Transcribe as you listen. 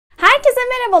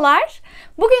Merhabalar.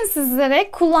 Bugün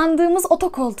sizlere kullandığımız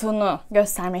oto koltuğunu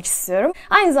göstermek istiyorum.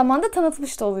 Aynı zamanda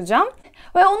tanıtmış da olacağım.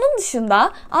 Ve onun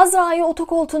dışında Azra'yı oto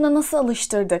koltuğuna nasıl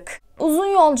alıştırdık? Uzun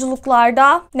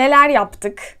yolculuklarda neler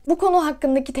yaptık? Bu konu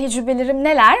hakkındaki tecrübelerim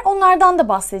neler? Onlardan da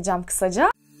bahsedeceğim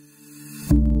kısaca.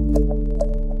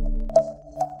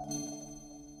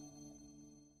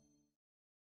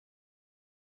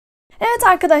 Evet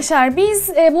arkadaşlar, biz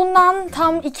bundan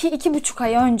tam 2-2,5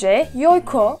 ay önce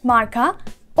Yoyko marka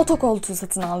oto koltuğu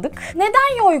satın aldık.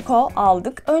 Neden Yoyko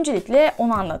aldık? Öncelikle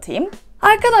onu anlatayım.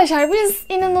 Arkadaşlar biz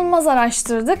inanılmaz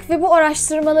araştırdık ve bu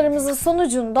araştırmalarımızın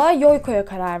sonucunda Yoyko'ya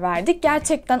karar verdik.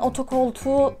 Gerçekten oto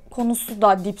koltuğu konusu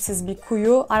da dipsiz bir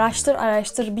kuyu.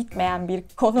 Araştır bitmeyen bir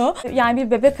konu. Yani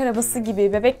bir bebek arabası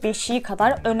gibi, bebek beşiği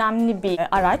kadar önemli bir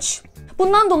araç.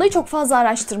 Bundan dolayı çok fazla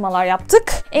araştırmalar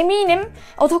yaptık. Eminim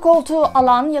oto koltuğu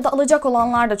alan ya da alacak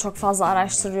olanlar da çok fazla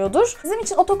araştırıyordur. Bizim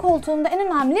için oto koltuğunda en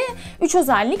önemli 3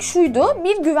 özellik şuydu.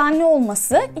 1, güvenli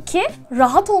olması. 2,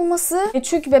 rahat olması.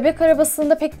 Çünkü bebek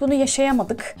arabasında pek bunu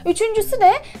yaşayamadık. Üçüncüsü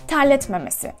de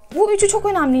terletmemesi. Bu üçü çok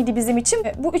önemliydi bizim için.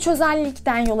 Bu 3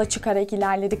 özellikten yola çıkarak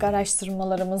ilerledik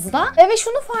araştırmalarımızda. Ve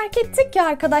şunu fark ettik ki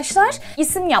arkadaşlar,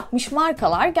 isim yapmış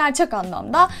markalar gerçek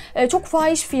anlamda çok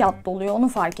fahiş fiyatlı oluyor. Onu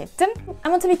fark ettim.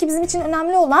 Ama tabii ki bizim için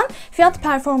önemli olan fiyat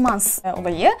performans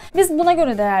olayı. Biz buna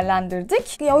göre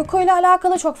değerlendirdik. Yoyko ile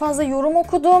alakalı çok fazla yorum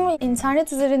okudum.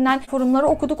 İnternet üzerinden forumları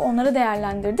okuduk, onları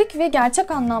değerlendirdik ve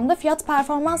gerçek anlamda fiyat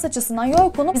performans açısından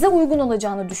Yoyko'nun bize uygun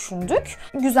olacağını düşündük.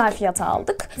 Güzel fiyata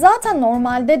aldık. Zaten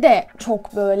normalde de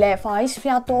çok böyle fahiş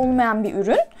fiyatlı olmayan bir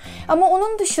ürün. Ama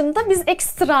onun dışında biz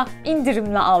ekstra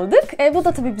indirimle aldık. Bu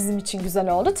da tabii bizim için güzel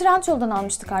oldu. Trendyol'dan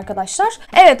almıştık arkadaşlar.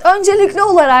 Evet, öncelikli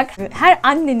olarak her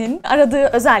annenin aradığı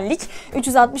özellik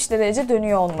 360 derece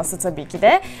dönüyor olması tabii ki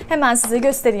de. Hemen size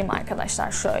göstereyim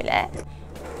arkadaşlar şöyle.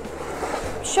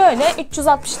 Şöyle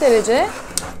 360 derece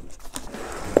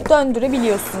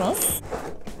döndürebiliyorsunuz.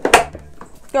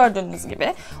 Gördüğünüz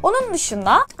gibi. Onun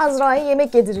dışında Azra'ya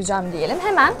yemek yedireceğim diyelim.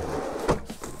 Hemen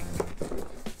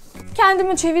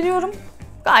kendimi çeviriyorum.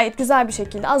 Gayet güzel bir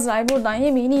şekilde Azra'ya buradan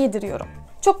yemeğini yediriyorum.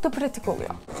 Çok da pratik oluyor.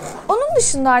 Onun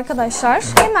dışında arkadaşlar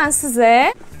hemen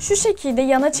size şu şekilde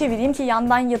yana çevireyim ki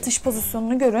yandan yatış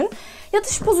pozisyonunu görün.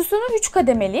 Yatış pozisyonu 3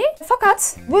 kademeli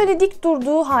fakat böyle dik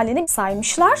durduğu halini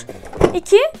saymışlar.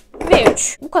 2 ve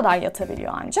 3. Bu kadar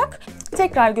yatabiliyor ancak.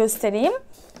 Tekrar göstereyim.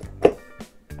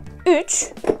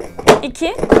 3,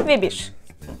 2 ve 1.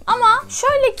 Ama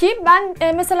şöyle ki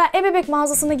ben mesela Bebek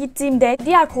mağazasına gittiğimde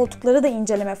diğer koltukları da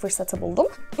inceleme fırsatı buldum.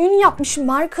 Ün yapmış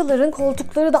markaların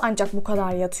koltukları da ancak bu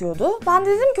kadar yatıyordu. Ben de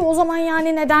dedim ki o zaman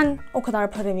yani neden o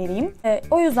kadar para vereyim?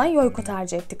 O yüzden Yoyko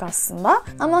tercih ettik aslında.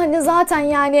 Ama hani zaten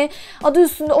yani adı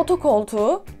üstünde oto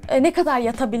koltuğu ne kadar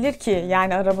yatabilir ki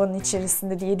yani arabanın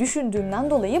içerisinde diye düşündüğümden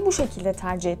dolayı bu şekilde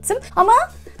tercih ettim. Ama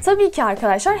tabii ki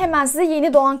arkadaşlar hemen size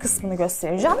yeni doğan kısmını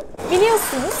göstereceğim.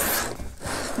 Biliyorsunuz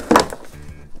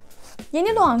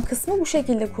yeni doğan kısmı bu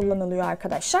şekilde kullanılıyor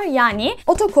arkadaşlar. Yani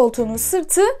oto koltuğunun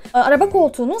sırtı araba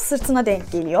koltuğunun sırtına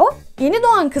denk geliyor. Yeni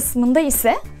doğan kısmında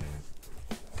ise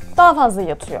daha fazla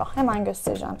yatıyor. Hemen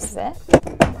göstereceğim size.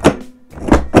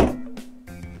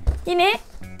 Yine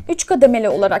 3 kademeli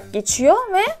olarak geçiyor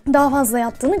ve daha fazla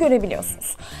yattığını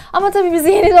görebiliyorsunuz. Ama tabii biz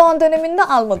yeni doğan döneminde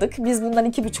almadık. Biz bundan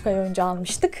 2,5 ay önce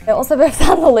almıştık. O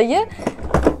sebepten dolayı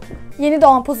yeni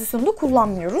doğan pozisyonunda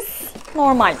kullanmıyoruz.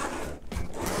 Normal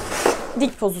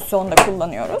dik pozisyonda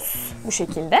kullanıyoruz bu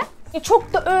şekilde.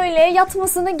 Çok da öyle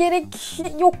yatmasına gerek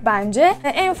yok bence.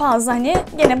 En fazla hani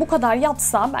gene bu kadar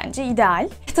yatsa bence ideal.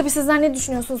 Tabii sizler ne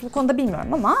düşünüyorsunuz bu konuda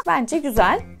bilmiyorum ama bence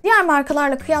güzel. Diğer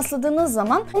markalarla kıyasladığınız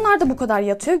zaman onlar da bu kadar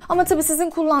yatıyor. Ama tabii sizin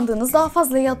kullandığınız daha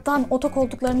fazla yatan oto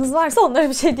koltuklarınız varsa onlara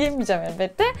bir şey diyemeyeceğim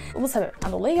elbette. Bu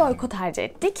sebepten dolayı Yoyko tercih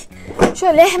ettik.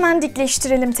 Şöyle hemen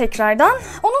dikleştirelim tekrardan.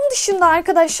 Onun dışında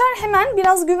arkadaşlar hemen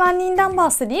biraz güvenliğinden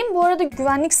bahsedeyim. Bu arada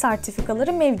güvenlik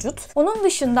sertifikaları mevcut. Onun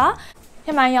dışında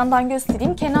hemen yandan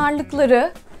göstereyim.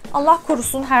 Kenarlıkları Allah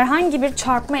korusun herhangi bir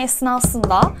çarpma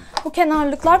esnasında bu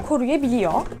kenarlıklar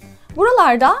koruyabiliyor.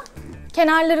 Buralarda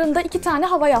kenarlarında 2 tane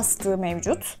hava yastığı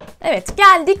mevcut. Evet,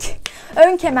 geldik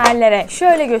ön kemerlere.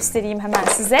 Şöyle göstereyim hemen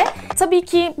size. Tabii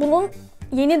ki bunun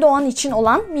yeni doğan için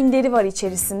olan minderi var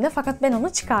içerisinde fakat ben onu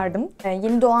çıkardım.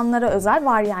 Yeni doğanlara özel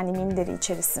var yani minderi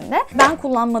içerisinde. Ben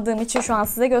kullanmadığım için şu an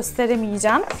size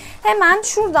gösteremeyeceğim. Hemen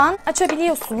şuradan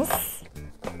açabiliyorsunuz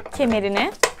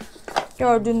kemerini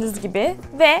gördüğünüz gibi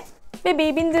ve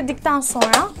bebeği bindirdikten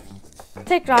sonra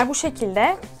tekrar bu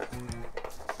şekilde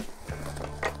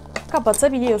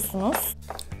kapatabiliyorsunuz.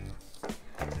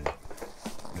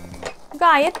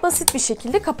 gayet basit bir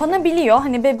şekilde kapanabiliyor.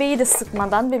 Hani bebeği de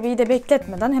sıkmadan, bebeği de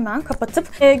bekletmeden hemen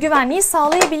kapatıp güvenliği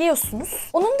sağlayabiliyorsunuz.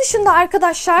 Onun dışında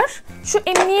arkadaşlar şu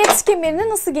emniyet kemerini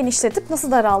nasıl genişletip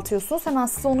nasıl daraltıyorsunuz? Hemen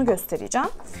size onu göstereceğim.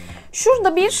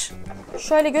 Şurada bir,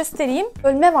 şöyle göstereyim,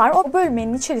 bölme var. O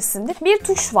bölmenin içerisinde bir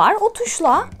tuş var.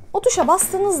 O tuşa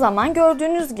bastığınız zaman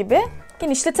gördüğünüz gibi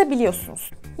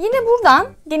genişletebiliyorsunuz. Yine buradan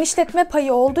genişletme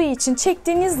payı olduğu için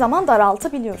çektiğiniz zaman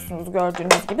daraltabiliyorsunuz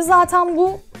gördüğünüz gibi. Zaten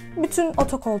bu bütün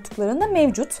oto koltuklarında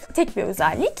mevcut tek bir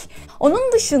özellik.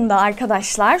 Onun dışında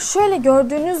arkadaşlar şöyle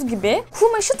gördüğünüz gibi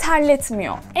kumaşı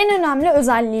terletmiyor. En önemli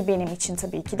özelliği benim için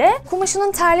tabii ki de.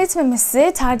 Kumaşının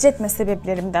terletmemesi tercih etme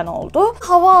sebeplerimden oldu.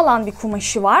 Hava alan bir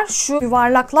kumaşı var. Şu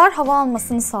yuvarlaklar hava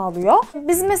almasını sağlıyor.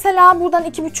 Biz mesela buradan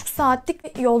 2,5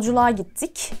 saatlik yolculuğa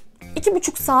gittik.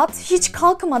 2,5 saat hiç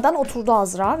kalkmadan oturdu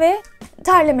Azra ve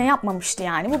terleme yapmamıştı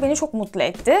yani. Bu beni çok mutlu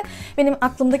etti. Benim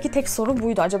aklımdaki tek soru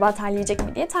buydu. Acaba terleyecek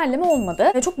mi diye. Terleme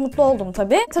olmadı. Ve çok mutlu oldum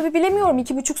tabii. Tabii bilemiyorum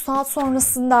 2,5 saat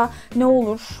sonrasında ne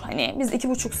olur? Hani biz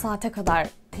 2,5 saate kadar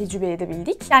tecrübe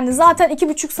edebildik. Yani zaten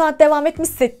 2,5 saat devam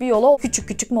etmişsek bir yola küçük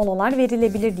küçük molalar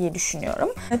verilebilir diye düşünüyorum.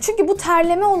 Çünkü bu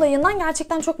terleme olayından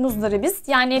gerçekten çok muzdaribiz.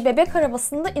 Yani bebek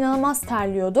arabasında inanılmaz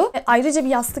terliyordu. Ayrıca bir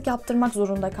yastık yaptırmak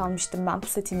zorunda kalmıştım ben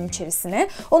pusetinin içerisine.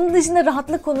 Onun dışında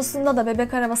rahatlık konusunda da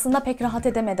bebek arabasında pek rahat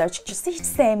edemedi açıkçası. Hiç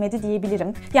sevmedi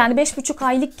diyebilirim. Yani 5,5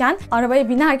 aylıkken arabaya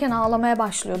binerken ağlamaya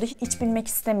başlıyordu. Hiç binmek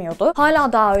istemiyordu.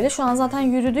 Hala daha öyle. Şu an zaten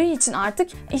yürüdüğü için artık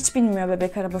hiç binmiyor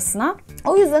bebek arabasına.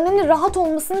 O yüzden hani rahat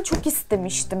olmasını çok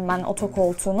istemiştim ben oto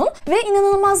koltuğunun ve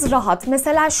inanılmaz rahat.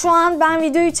 Mesela şu an ben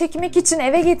videoyu çekmek için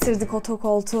eve getirdik oto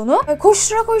koltuğunu.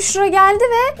 Koştura koştura geldi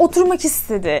ve oturmak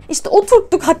istedi. İşte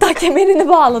oturttuk, hatta kemerini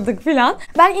bağladık filan.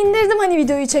 Ben indirdim hani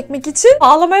videoyu çekmek için.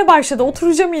 Ağlamaya başladı,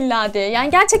 oturacağım illa diye. Yani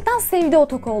gerçekten sevdi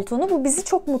oto koltuğunu. Bu bizi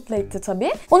çok mutlu etti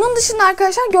tabii. Onun dışında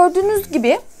arkadaşlar gördüğünüz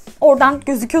gibi oradan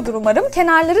gözüküyordur umarım.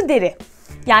 Kenarları deri.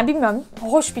 Yani bilmiyorum,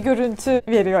 hoş bir görüntü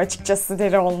veriyor açıkçası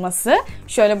deri olması.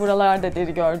 Şöyle buralarda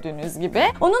deri gördüğünüz gibi.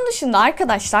 Onun dışında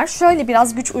arkadaşlar şöyle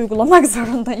biraz güç uygulamak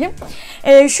zorundayım.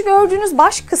 Şu gördüğünüz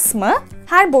baş kısmı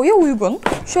her boya uygun.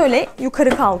 Şöyle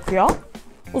yukarı kalkıyor,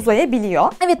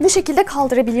 uzayabiliyor. Evet, bu şekilde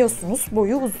kaldırabiliyorsunuz.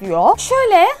 Boyu uzuyor.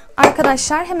 Şöyle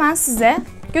arkadaşlar hemen size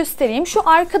göstereyim. Şu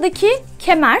arkadaki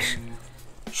kemer,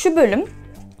 şu bölüm.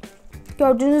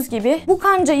 Gördüğünüz gibi bu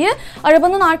kancayı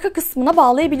arabanın arka kısmına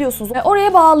bağlayabiliyorsunuz.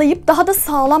 Oraya bağlayıp daha da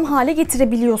sağlam hale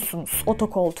getirebiliyorsunuz oto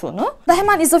koltuğunu. Da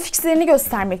hemen İSOFİX'lerini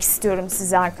göstermek istiyorum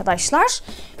size arkadaşlar.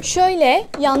 Şöyle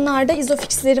yanlarda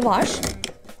İSOFİX'leri var.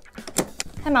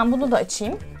 Hemen bunu da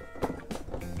açayım.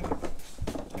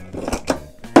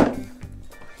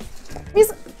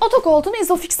 Biz oto koltuğunu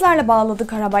İSOFİX'lerle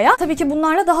bağladık arabaya. Tabii ki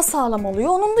bunlarla daha sağlam oluyor.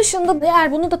 Onun dışında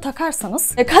eğer bunu da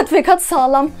takarsanız kat ve kat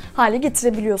sağlam hale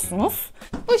getirebiliyorsunuz.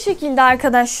 Bu şekilde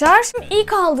arkadaşlar.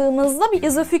 İlk aldığımızda bir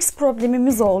İSOFİX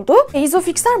problemimiz oldu.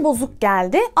 İSOFİX'ler bozuk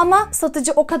geldi ama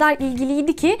satıcı o kadar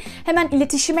ilgiliydi ki hemen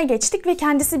iletişime geçtik ve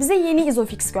kendisi bize yeni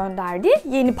İSOFİX gönderdi.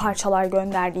 Yeni parçalar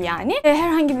gönderdi yani.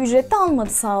 Herhangi bir ücret de almadı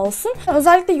sağ olsun.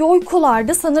 Özellikle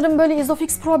Yoyko'larda sanırım böyle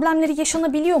İSOFİX problemleri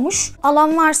yaşanabiliyormuş.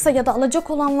 Alan varsa ya da alacak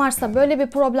olan varsa böyle bir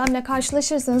problemle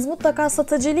karşılaşırsanız mutlaka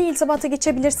satıcıyla irtibata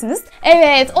geçebilirsiniz.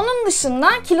 Evet, onun dışında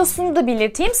kilosunu da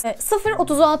belirteyim.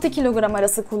 0-36 kilogram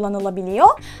arası kullanılabiliyor.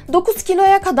 9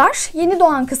 kiloya kadar yeni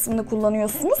doğan kısmını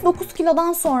kullanıyorsunuz. 9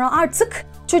 kilodan sonra artık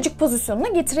çocuk pozisyonuna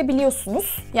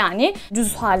getirebiliyorsunuz. Yani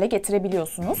düz hale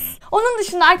getirebiliyorsunuz. Onun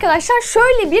dışında arkadaşlar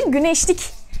şöyle bir güneşlik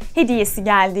hediyesi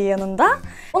geldi yanında.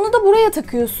 Onu da buraya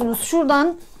takıyorsunuz.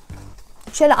 Şuradan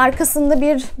şöyle arkasında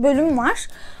bir bölüm var.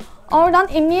 Oradan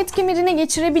emniyet kemerine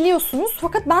geçirebiliyorsunuz.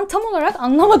 Fakat ben tam olarak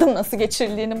anlamadım nasıl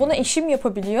geçirildiğini. Bunu eşim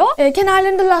yapabiliyor.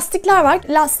 Kenarlarında lastikler var.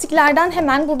 Lastiklerden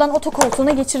hemen buradan oto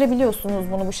koltuğuna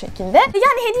geçirebiliyorsunuz bunu bu şekilde.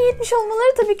 Yani hediye etmiş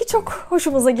olmaları tabii ki çok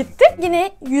hoşumuza gitti.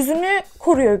 Yine yüzünü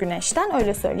koruyor güneşten,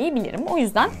 öyle söyleyebilirim. O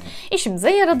yüzden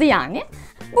işimize yaradı yani.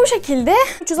 Bu şekilde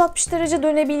 360 derece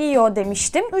dönebiliyor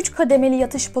demiştim. 3 kademeli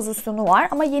yatış pozisyonu var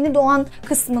ama yeni doğan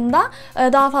kısmında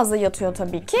daha fazla yatıyor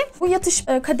tabii ki. Bu yatış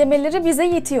kademeleri bize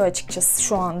yetiyor açıkçası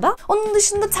şu anda. Onun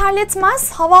dışında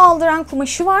terletmez, hava aldıran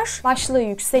kumaşı var. Başlığı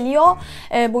yükseliyor,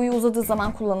 boyu uzadığı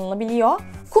zaman kullanılabiliyor.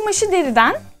 Kumaşı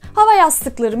deriden. Hava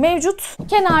yastıkları mevcut,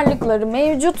 kenarlıkları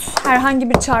mevcut. Herhangi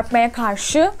bir çarpmaya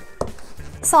karşı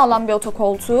sağlam bir oto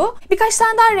koltuğu. Birkaç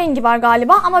tane daha rengi var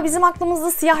galiba ama bizim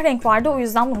aklımızda siyah renk vardı, o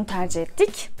yüzden bunu tercih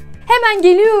ettik. Hemen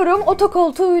geliyorum. Oto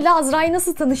koltuğuyla Azra'yı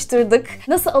nasıl tanıştırdık?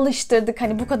 Nasıl alıştırdık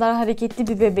hani bu kadar hareketli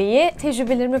bir bebeği?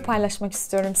 Tecrübelerimi paylaşmak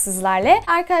istiyorum sizlerle.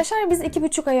 Arkadaşlar biz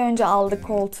 2,5 ay önce aldık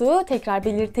koltuğu. Tekrar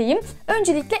belirteyim.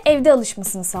 Öncelikle evde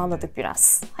alışmasını sağladık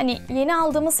biraz. Hani yeni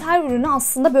aldığımız her ürünü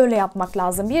aslında böyle yapmak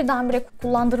lazım. Birdenbire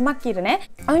kullandırmak yerine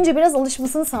önce biraz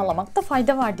alışmasını sağlamakta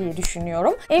fayda var diye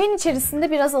düşünüyorum. Evin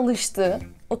içerisinde biraz alıştı.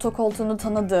 Oto koltuğunu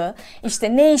tanıdı.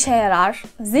 İşte ne işe yarar?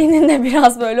 Zihninde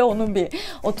biraz böyle onu bir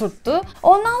oturttu.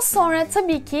 Ondan sonra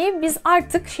tabii ki biz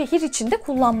artık şehir içinde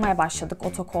kullanmaya başladık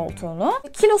oto koltuğunu.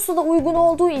 Kilosu da uygun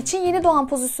olduğu için yeni doğan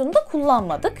pozisyonunda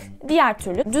kullanmadık. Diğer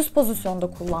türlü düz pozisyonda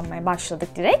kullanmaya başladık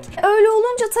direkt. Öyle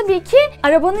olunca tabii ki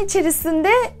arabanın içerisinde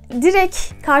direkt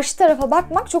karşı tarafa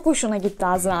bakmak çok hoşuna gitti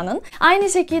Azra'nın. Aynı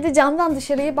şekilde camdan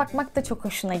dışarıya bakmak da çok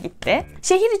hoşuna gitti.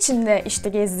 Şehir içinde işte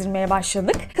gezdirmeye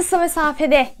başladık. Kısa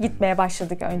mesafede gitmeye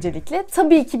başladık öncelikle.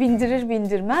 Tabii ki bindirir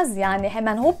bindirmez yani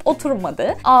hemen hop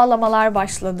oturmadı. Ağlamalar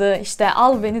başladı, işte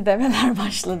al beni demeler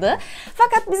başladı.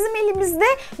 Fakat bizim elimizde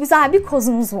güzel bir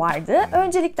kozumuz vardı.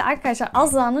 Öncelikle arkadaşlar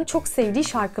Azra'nın çok sevdiği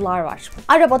şarkılar var.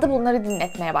 Arabada bunları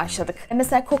dinletmeye başladık.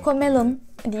 Mesela Cocomelon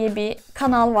diye bir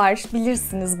kanal var.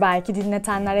 Bilirsiniz belki,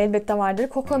 dinletenler elbette vardır.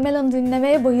 Cocomelon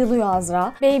dinlemeye bayılıyor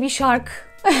Azra. Baby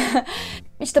Shark.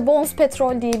 İşte Bones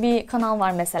Petrol diye bir kanal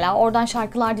var mesela. Oradan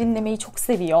şarkılar dinlemeyi çok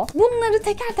seviyor. Bunları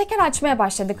teker teker açmaya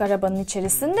başladık arabanın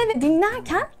içerisinde ve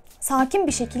dinlerken sakin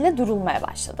bir şekilde durulmaya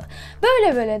başladı.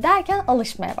 Böyle böyle derken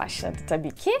alışmaya başladı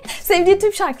tabii ki. Sevdiği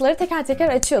tüm şarkıları teker teker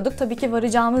açıyorduk. Tabii ki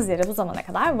varacağımız yere bu zamana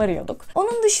kadar varıyorduk.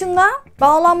 Onun dışında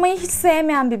bağlanmayı hiç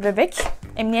sevmeyen bir bebek.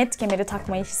 Emniyet kemeri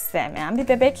takmayı hiç sevmeyen bir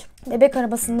bebek. Bebek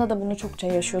arabasında da bunu çokça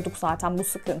yaşıyorduk zaten, bu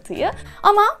sıkıntıyı.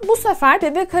 Ama bu sefer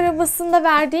bebek arabasında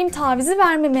verdiğim tavizi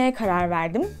vermemeye karar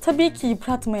verdim. Tabii ki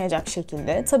yıpratmayacak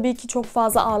şekilde, tabii ki çok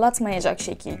fazla ağlatmayacak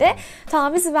şekilde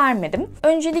taviz vermedim.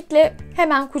 Öncelikle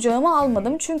hemen kucağıma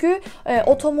almadım. Çünkü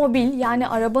otomobil, yani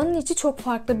arabanın içi çok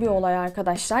farklı bir olay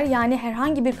arkadaşlar. Yani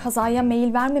herhangi bir kazaya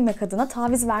meyil vermemek adına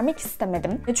taviz vermek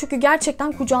istemedim. Çünkü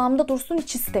gerçekten kucağımda dursun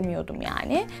hiç istemiyordum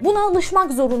yani. Buna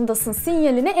alışmak zorundasın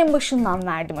sinyalini en başından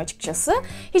verdim açıkçası.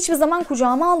 Hiçbir zaman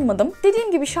kucağıma almadım.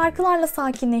 Dediğim gibi şarkılarla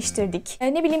sakinleştirdik.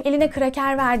 Ne bileyim, eline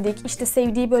kraker verdik. İşte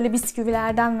sevdiği böyle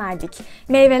bisküvilerden verdik.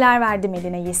 Meyveler verdim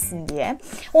eline yesin diye.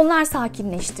 Onlar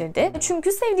sakinleştirdi.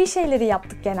 Çünkü sevdiği şeyleri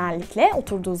yaptık genellikle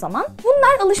oturduğu zaman.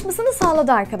 Bunlar alışmasını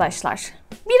sağladı arkadaşlar.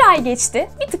 1 ay geçti,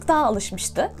 bir tık daha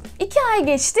alışmıştı. 2 ay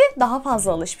geçti, daha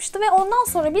fazla alışmıştı ve ondan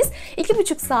sonra biz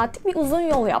 2,5 saatlik bir uzun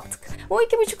yol yaptık. Bu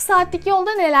 2,5 saatlik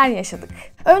yolda neler yaşadık?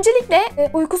 Öncelikle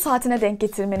uyku saatine denk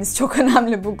getirmeniz çok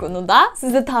önemli bu konuda.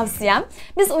 Size tavsiyem.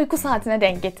 Biz uyku saatine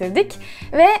denk getirdik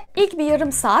ve ilk bir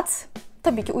yarım saat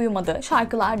tabii ki uyumadı.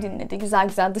 Şarkılar dinledi. Güzel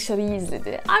güzel dışarıyı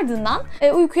izledi. Ardından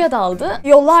uykuya daldı.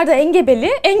 Yollarda engebeli.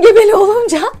 Engebeli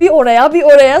olunca bir oraya bir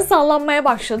oraya sallanmaya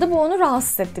başladı. Bu onu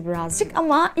rahatsız etti birazcık.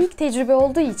 Ama ilk tecrübe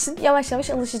olduğu için yavaş yavaş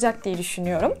alışacak diye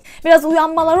düşünüyorum. Biraz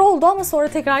uyanmalar oldu ama sonra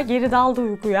tekrar geri daldı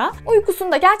uykuya.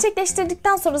 Uykusunu da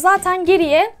gerçekleştirdikten sonra zaten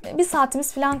geriye 1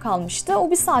 saatimiz falan kalmıştı.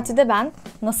 O 1 saati de ben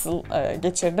nasıl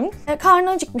geçirdim? Karnı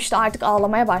acıkmıştı, artık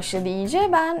ağlamaya başladı iyice.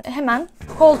 Ben hemen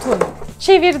koltuğunu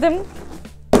çevirdim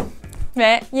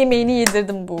ve yemeğini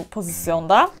yedirdim bu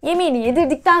pozisyonda. Yemeğini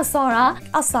yedirdikten sonra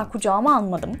asla kucağıma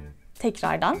almadım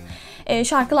tekrardan.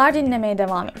 Şarkılar dinlemeye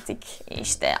devam ettik.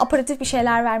 İşte aparatif bir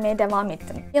şeyler vermeye devam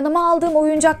ettim. Yanıma aldığım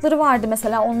oyuncakları vardı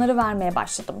mesela, onları vermeye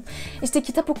başladım. İşte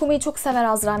kitap okumayı çok sever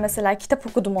Azra mesela. Kitap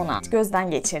okudum ona.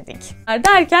 Gözden geçirdik.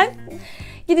 Derken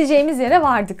gideceğimiz yere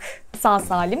vardık sağ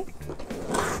salim.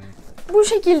 Bu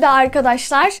şekilde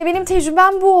arkadaşlar. Benim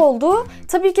tecrübem bu oldu.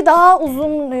 Tabii ki daha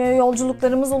uzun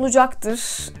yolculuklarımız olacaktır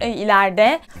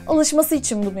ileride. Alışması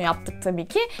için bunu yaptık tabii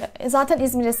ki. Zaten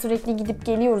İzmir'e sürekli gidip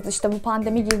geliyoruz. İşte bu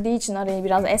pandemi girdiği için araya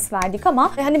biraz es verdik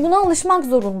ama hani buna alışmak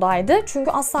zorundaydı.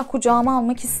 Çünkü asla kucağıma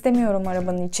almak istemiyorum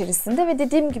arabanın içerisinde ve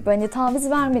dediğim gibi hani taviz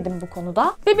vermedim bu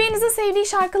konuda. Bebeğinizin sevdiği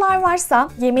şarkılar varsa,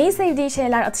 yemeği sevdiği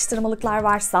şeyler, atıştırmalıklar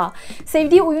varsa,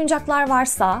 sevdiği oyuncaklar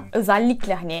varsa,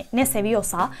 özellikle hani ne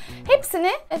seviyorsa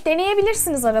hepsini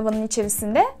deneyebilirsiniz arabanın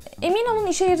içerisinde. Emin olun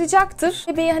işe yarayacaktır.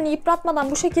 Bebeği hani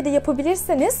yıpratmadan bu şekilde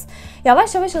yapabilirseniz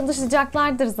yavaş yavaş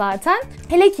alışacaklardır zaten.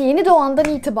 Hele ki yeni doğandan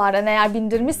itibaren eğer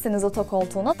bindirmişsiniz oto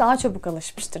koltuğuna daha çabuk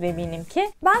alışmıştır eminim ki.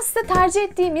 Ben size tercih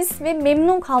ettiğimiz ve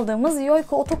memnun kaldığımız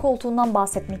Yoyko oto koltuğundan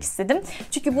bahsetmek istedim.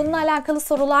 Çünkü bununla alakalı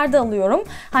sorular da alıyorum.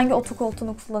 Hangi oto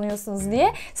koltuğunu kullanıyorsunuz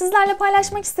diye. Sizlerle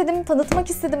paylaşmak istedim, tanıtmak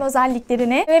istedim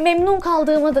özelliklerini ve memnun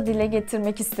kaldığımı da dile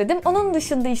getirmek istedim. Onun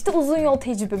dışında işte uzun yol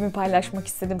tecrübemi paylaşmak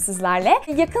istedim sizlerle.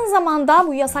 Yakın zamanda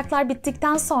bu yasaklar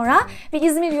bittikten sonra bir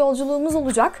İzmir yolculuğumuz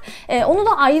olacak. Onu da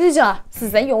ayrıca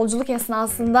size yolculuk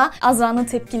esnasında Azra'nın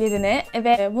tepkilerini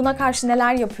ve buna karşı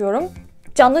neler yapıyorum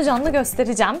canlı canlı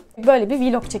göstereceğim. Böyle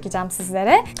bir vlog çekeceğim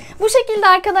sizlere. Bu şekilde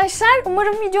arkadaşlar.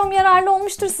 Umarım videom yararlı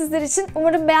olmuştur sizler için.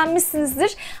 Umarım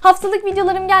beğenmişsinizdir. Haftalık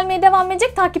videolarım gelmeye devam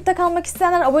edecek. Takipte kalmak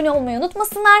isteyenler abone olmayı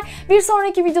unutmasınlar. Bir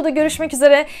sonraki videoda görüşmek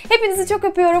üzere. Hepinizi çok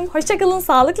öpüyorum. Hoşça kalın,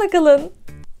 sağlıkla kalın.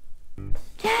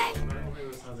 Gel.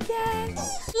 Gel.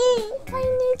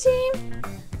 Anneciğim.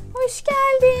 Hoş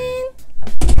geldin.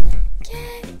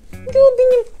 Gel. Gel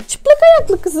benim çıplak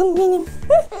ayaklı kızım benim.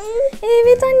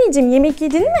 Evet anneciğim, yemek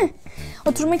yedin mi?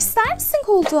 Oturmak ister misin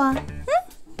koltuğa?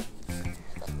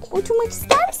 Oturmak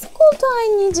ister misin koltuğa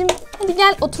anneciğim? Hadi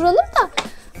gel oturalım da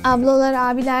ablalar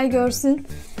abiler görsün.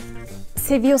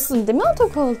 Seviyorsun değil mi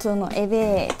oto koltuğunu?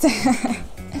 Evet.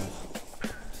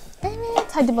 Evet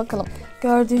hadi bakalım.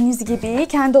 Gördüğünüz gibi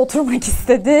kendi oturmak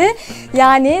istedi.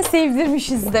 Yani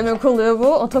sevdirmişiz demek oluyor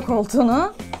bu oto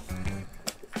koltuğunu.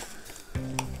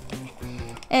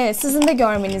 Evet, sizin de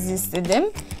görmenizi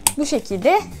istedim. Bu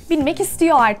şekilde binmek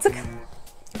istiyor artık.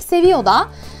 Seviyor da.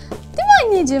 Değil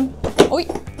mi anneciğim? Oy.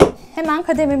 Hemen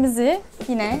kadememizi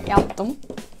yine yaptım.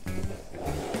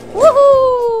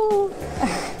 Woohoo!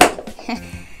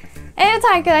 Evet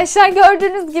arkadaşlar,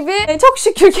 gördüğünüz gibi çok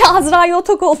şükür ki Azra'yı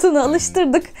oto koltuğuna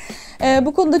alıştırdık.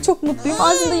 Bu konuda çok mutluyum.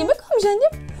 Ağzında yemek almış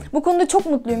annem. Bu konuda çok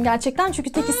mutluyum gerçekten.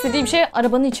 Çünkü tek istediğim şey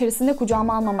arabanın içerisinde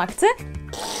kucağıma almamaktı.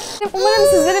 Umarım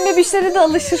sizlerin bebişleri de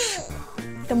alışır.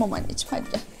 Tamam anneciğim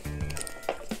hadi gel.